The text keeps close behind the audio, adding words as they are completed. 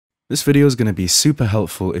This video is going to be super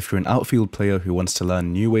helpful if you're an outfield player who wants to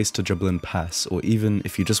learn new ways to dribble and pass, or even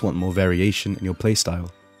if you just want more variation in your playstyle.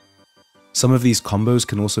 Some of these combos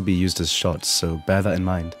can also be used as shots, so bear that in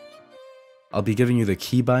mind. I'll be giving you the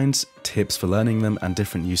keybinds, tips for learning them, and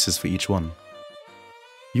different uses for each one.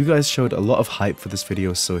 You guys showed a lot of hype for this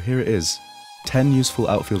video, so here it is. 10 useful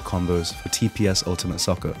outfield combos for TPS Ultimate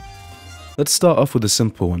Soccer. Let's start off with a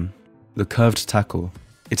simple one, the curved tackle.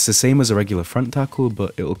 It's the same as a regular front tackle,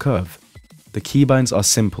 but it'll curve. The keybinds are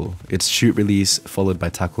simple, it's shoot release followed by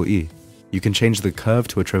tackle E. You can change the curve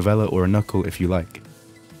to a trivela or a knuckle if you like.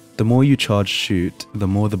 The more you charge shoot, the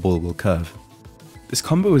more the ball will curve. This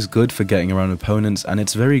combo is good for getting around opponents, and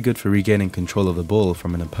it's very good for regaining control of the ball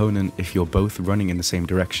from an opponent if you're both running in the same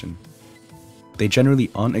direction. They generally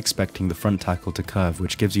aren't expecting the front tackle to curve,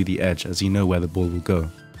 which gives you the edge as you know where the ball will go.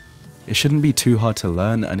 It shouldn't be too hard to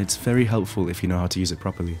learn, and it's very helpful if you know how to use it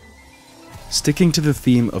properly. Sticking to the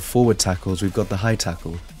theme of forward tackles, we've got the high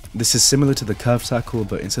tackle. This is similar to the curved tackle,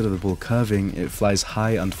 but instead of the ball curving, it flies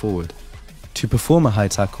high and forward. To perform a high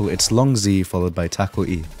tackle, it's long Z followed by tackle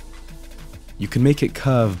E. You can make it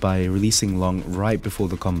curve by releasing long right before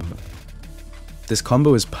the combo. This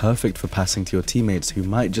combo is perfect for passing to your teammates who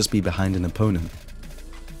might just be behind an opponent.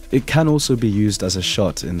 It can also be used as a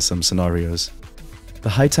shot in some scenarios. The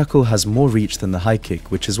high tackle has more reach than the high kick,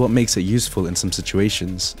 which is what makes it useful in some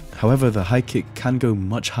situations. However, the high kick can go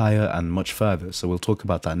much higher and much further, so we'll talk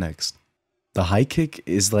about that next. The high kick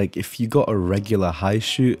is like if you got a regular high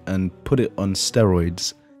shoot and put it on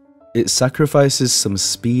steroids. It sacrifices some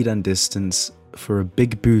speed and distance for a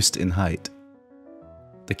big boost in height.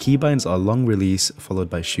 The keybinds are long release followed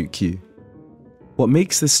by shoot Q. What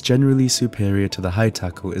makes this generally superior to the high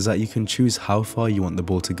tackle is that you can choose how far you want the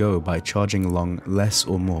ball to go by charging long less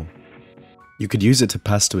or more. You could use it to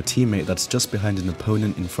pass to a teammate that's just behind an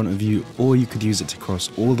opponent in front of you, or you could use it to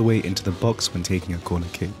cross all the way into the box when taking a corner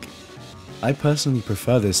kick. I personally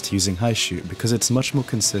prefer this to using high shoot because it's much more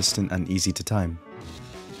consistent and easy to time.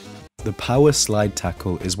 The power slide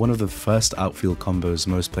tackle is one of the first outfield combos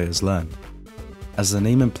most players learn. As the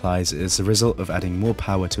name implies, it is the result of adding more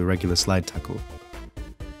power to a regular slide tackle.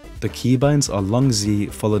 The keybinds are long Z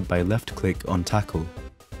followed by left click on tackle.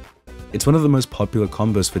 It's one of the most popular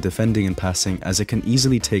combos for defending and passing as it can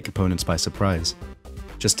easily take opponents by surprise.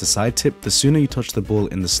 Just a side tip, the sooner you touch the ball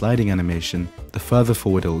in the sliding animation, the further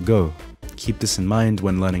forward it will go. Keep this in mind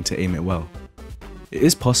when learning to aim it well. It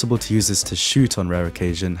is possible to use this to shoot on rare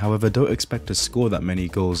occasion, however don't expect to score that many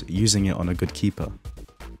goals using it on a good keeper.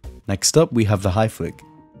 Next up we have the high flick.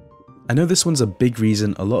 I know this one's a big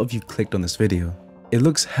reason a lot of you clicked on this video. It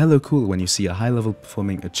looks hella cool when you see a high level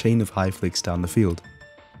performing a chain of high flicks down the field.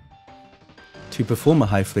 To perform a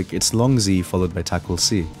high flick, it's long Z followed by tackle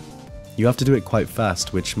C. You have to do it quite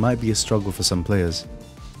fast, which might be a struggle for some players.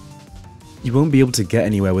 You won't be able to get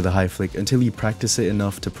anywhere with a high flick until you practice it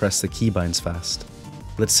enough to press the keybinds fast.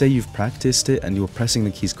 Let's say you've practiced it and you're pressing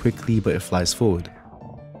the keys quickly but it flies forward.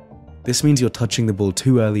 This means you're touching the ball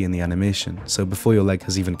too early in the animation, so before your leg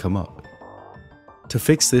has even come up. To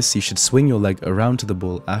fix this, you should swing your leg around to the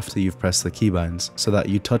ball after you've pressed the keybinds, so that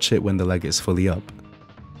you touch it when the leg is fully up.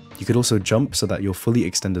 You could also jump so that your fully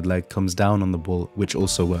extended leg comes down on the ball, which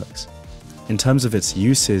also works. In terms of its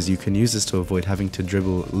uses, you can use this to avoid having to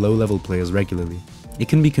dribble low-level players regularly. It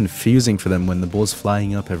can be confusing for them when the ball's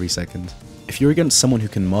flying up every second. If you're against someone who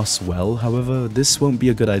can moss well, however, this won't be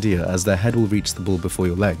a good idea as their head will reach the ball before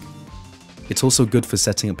your leg. It's also good for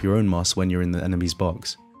setting up your own moss when you're in the enemy's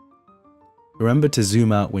box. Remember to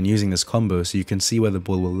zoom out when using this combo so you can see where the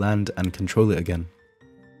ball will land and control it again.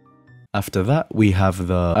 After that, we have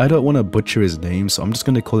the, I don't want to butcher his name, so I'm just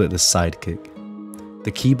going to call it the sidekick.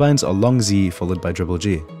 The keybinds are long Z followed by dribble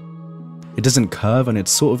G. It doesn't curve and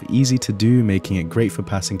it's sort of easy to do, making it great for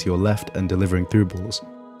passing to your left and delivering through balls.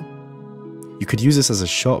 You could use this as a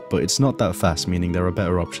shot, but it's not that fast, meaning there are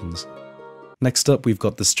better options. Next up, we've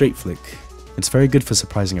got the straight flick. It's very good for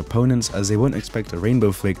surprising opponents as they won't expect a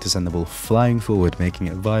rainbow flick to send the ball flying forward, making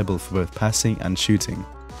it viable for both passing and shooting.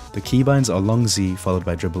 The keybinds are long Z followed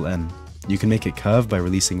by dribble N. You can make it curve by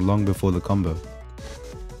releasing long before the combo.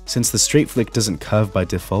 Since the straight flick doesn't curve by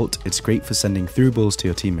default, it's great for sending through balls to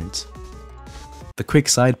your teammates. The quick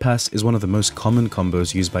side pass is one of the most common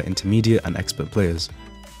combos used by intermediate and expert players.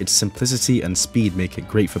 Its simplicity and speed make it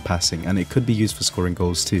great for passing, and it could be used for scoring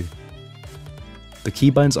goals too. The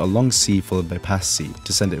keybinds are long C followed by pass C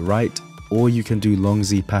to send it right, or you can do long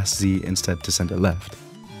Z pass Z instead to send it left.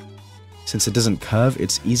 Since it doesn't curve,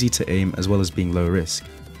 it's easy to aim as well as being low risk.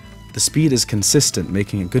 The speed is consistent,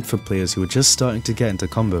 making it good for players who are just starting to get into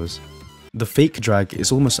combos. The fake drag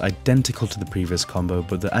is almost identical to the previous combo,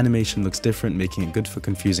 but the animation looks different, making it good for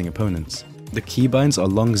confusing opponents. The keybinds are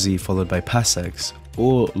long Z followed by pass X,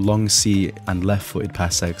 or long C and left-footed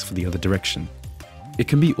pass X for the other direction. It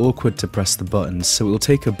can be awkward to press the buttons, so it will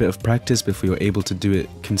take a bit of practice before you're able to do it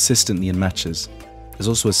consistently in matches. There's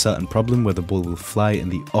also a certain problem where the ball will fly in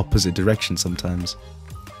the opposite direction sometimes.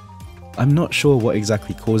 I'm not sure what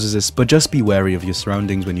exactly causes this, but just be wary of your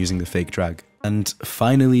surroundings when using the fake drag. And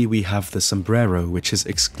finally we have the Sombrero, which is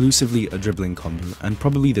exclusively a dribbling combo, and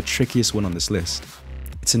probably the trickiest one on this list.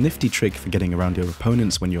 It's a nifty trick for getting around your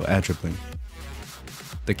opponents when you're air dribbling.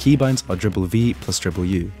 The keybinds are dribble V plus dribble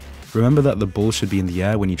U. Remember that the ball should be in the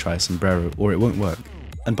air when you try a Sombrero, or it won't work.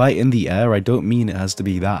 And by in the air, I don't mean it has to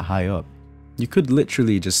be that high up. You could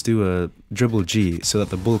literally just do a dribble G so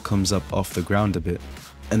that the ball comes up off the ground a bit,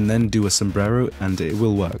 and then do a Sombrero and it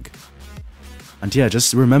will work. And yeah,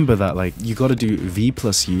 just remember that you gotta do V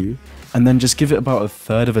plus U, and then just give it about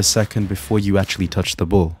 1/3 of a second before you actually touch the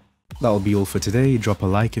ball. That'll be all for today. Drop a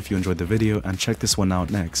like if you enjoyed the video and check this one out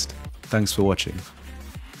next. Thanks for watching.